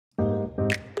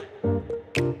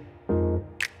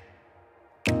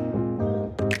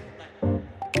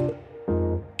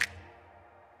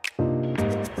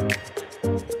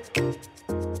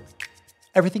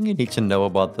Everything you need to know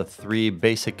about the three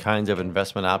basic kinds of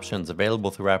investment options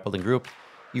available through Appleton Group,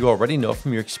 you already know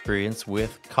from your experience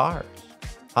with cars.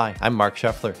 Hi, I'm Mark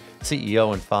Scheffler,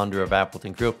 CEO and founder of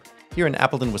Appleton Group. Here in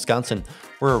Appleton, Wisconsin,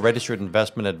 we're a registered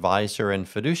investment advisor and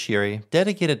fiduciary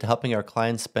dedicated to helping our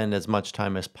clients spend as much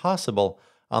time as possible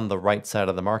on the right side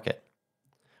of the market.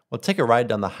 Well, take a ride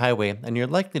down the highway, and you're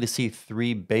likely to see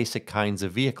three basic kinds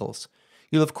of vehicles.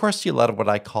 You'll, of course, see a lot of what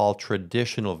I call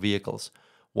traditional vehicles,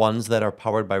 ones that are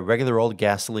powered by regular old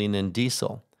gasoline and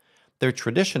diesel. They're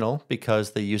traditional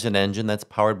because they use an engine that's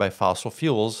powered by fossil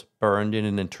fuels burned in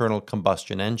an internal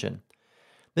combustion engine.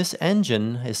 This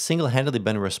engine has single handedly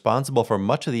been responsible for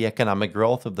much of the economic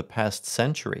growth of the past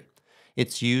century.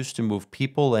 It's used to move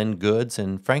people and goods,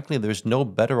 and frankly, there's no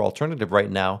better alternative right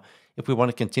now if we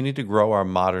want to continue to grow our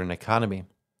modern economy.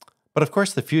 But of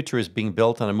course, the future is being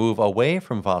built on a move away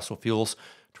from fossil fuels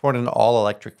toward an all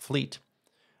electric fleet.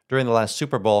 During the last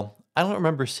Super Bowl, I don't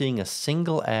remember seeing a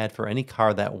single ad for any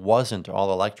car that wasn't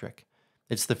all electric.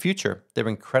 It's the future. They're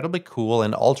incredibly cool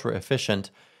and ultra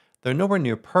efficient. They're nowhere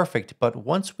near perfect, but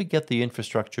once we get the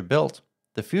infrastructure built,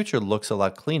 the future looks a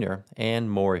lot cleaner and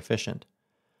more efficient.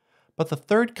 But the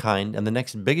third kind and the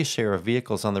next biggest share of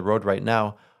vehicles on the road right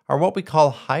now are what we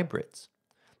call hybrids.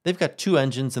 They've got two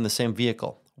engines in the same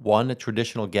vehicle, one a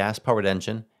traditional gas-powered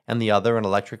engine and the other an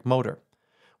electric motor.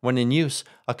 When in use,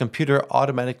 a computer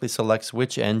automatically selects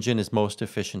which engine is most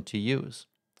efficient to use.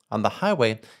 On the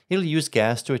highway, it'll use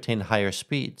gas to attain higher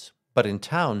speeds, but in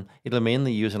town, it'll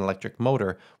mainly use an electric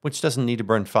motor, which doesn't need to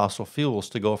burn fossil fuels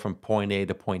to go from point A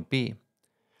to point B.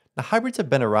 Now, hybrids have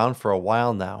been around for a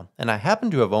while now, and I happen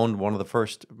to have owned one of the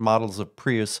first models of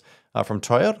Prius from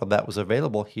Toyota that was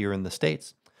available here in the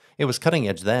States. It was cutting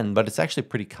edge then, but it's actually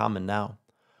pretty common now.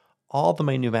 All the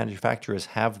main new manufacturers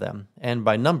have them, and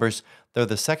by numbers, they're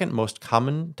the second most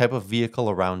common type of vehicle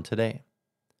around today.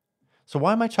 So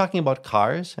why am I talking about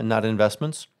cars and not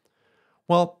investments?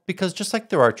 Well, because just like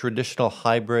there are traditional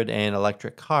hybrid and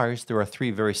electric cars, there are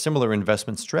three very similar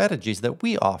investment strategies that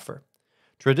we offer.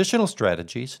 Traditional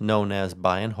strategies, known as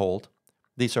buy and hold.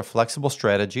 These are flexible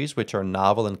strategies which are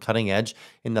novel and cutting edge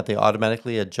in that they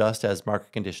automatically adjust as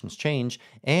market conditions change,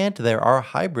 and there are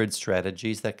hybrid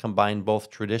strategies that combine both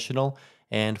traditional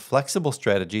and flexible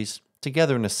strategies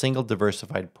together in a single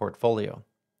diversified portfolio.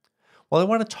 Well, I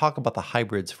want to talk about the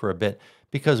hybrids for a bit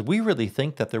because we really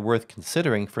think that they're worth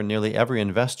considering for nearly every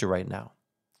investor right now.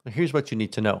 Here's what you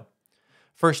need to know.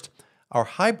 First, our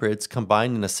hybrids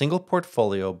combine in a single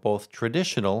portfolio both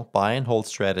traditional buy and hold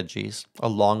strategies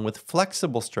along with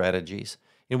flexible strategies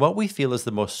in what we feel is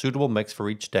the most suitable mix for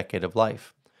each decade of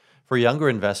life. For younger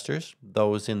investors,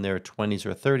 those in their 20s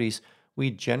or 30s,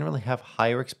 we generally have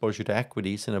higher exposure to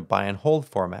equities in a buy and hold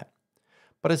format.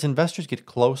 But as investors get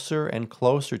closer and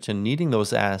closer to needing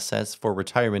those assets for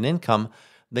retirement income,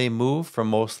 they move from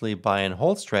mostly buy and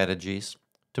hold strategies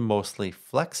to mostly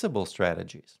flexible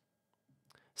strategies.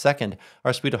 Second,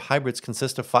 our suite of hybrids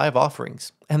consists of 5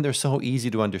 offerings, and they're so easy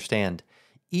to understand.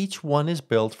 Each one is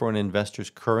built for an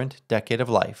investor's current decade of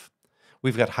life.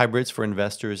 We've got hybrids for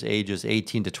investors ages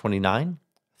 18 to 29,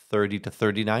 30 to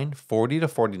 39, 40 to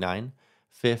 49,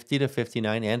 50 to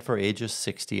 59, and for ages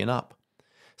 60 and up.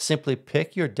 Simply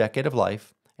pick your decade of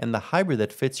life, and the hybrid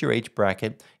that fits your age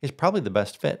bracket is probably the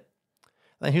best fit.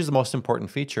 Now, here's the most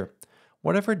important feature.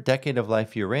 Whatever decade of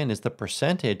life you're in is the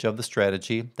percentage of the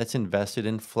strategy that's invested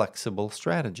in flexible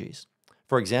strategies.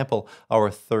 For example,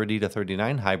 our 30 to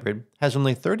 39 hybrid has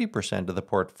only 30% of the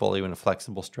portfolio in a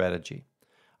flexible strategy.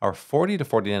 Our 40 to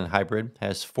 49 hybrid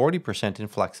has 40% in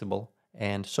flexible,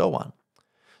 and so on.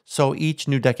 So each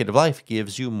new decade of life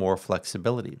gives you more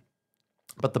flexibility.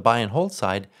 But the buy and hold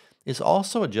side is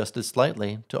also adjusted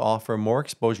slightly to offer more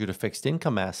exposure to fixed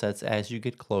income assets as you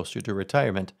get closer to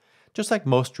retirement, just like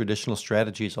most traditional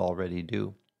strategies already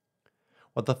do.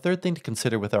 Well, the third thing to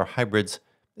consider with our hybrids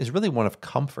is really one of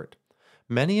comfort.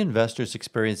 Many investors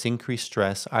experience increased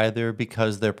stress either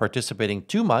because they're participating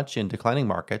too much in declining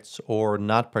markets or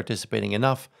not participating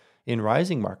enough in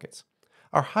rising markets.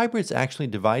 Our hybrids actually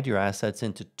divide your assets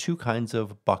into 2 kinds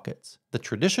of buckets, the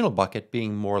traditional bucket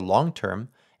being more long-term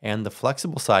and the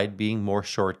flexible side being more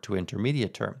short to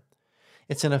intermediate term.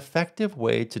 It's an effective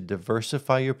way to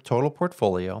diversify your total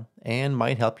portfolio and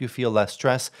might help you feel less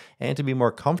stress and to be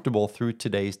more comfortable through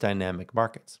today's dynamic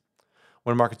markets.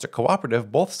 When markets are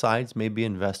cooperative, both sides may be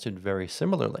invested very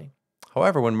similarly.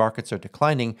 However, when markets are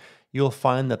declining, you'll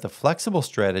find that the flexible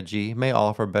strategy may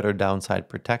offer better downside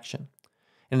protection,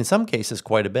 and in some cases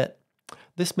quite a bit.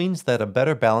 This means that a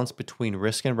better balance between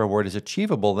risk and reward is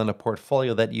achievable than a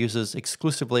portfolio that uses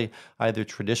exclusively either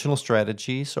traditional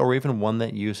strategies or even one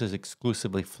that uses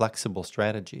exclusively flexible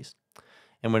strategies.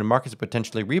 And when markets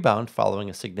potentially rebound following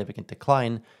a significant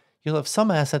decline, you'll have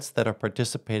some assets that are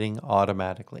participating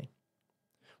automatically.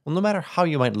 Well, no matter how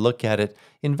you might look at it,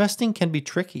 investing can be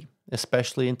tricky,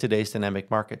 especially in today's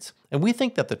dynamic markets. And we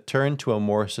think that the turn to a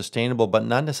more sustainable but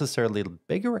not necessarily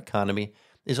bigger economy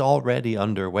is already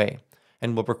underway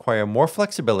and will require more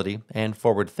flexibility and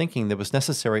forward thinking that was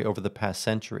necessary over the past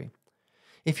century.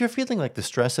 If you're feeling like the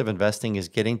stress of investing is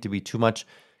getting to be too much,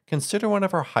 consider one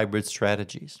of our hybrid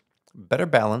strategies. Better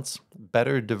balance,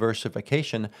 better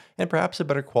diversification, and perhaps a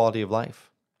better quality of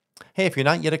life. Hey, if you're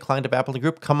not yet a client of Appleton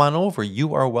Group, come on over.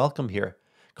 You are welcome here.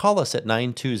 Call us at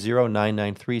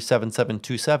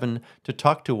 920-993-7727 to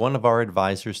talk to one of our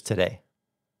advisors today.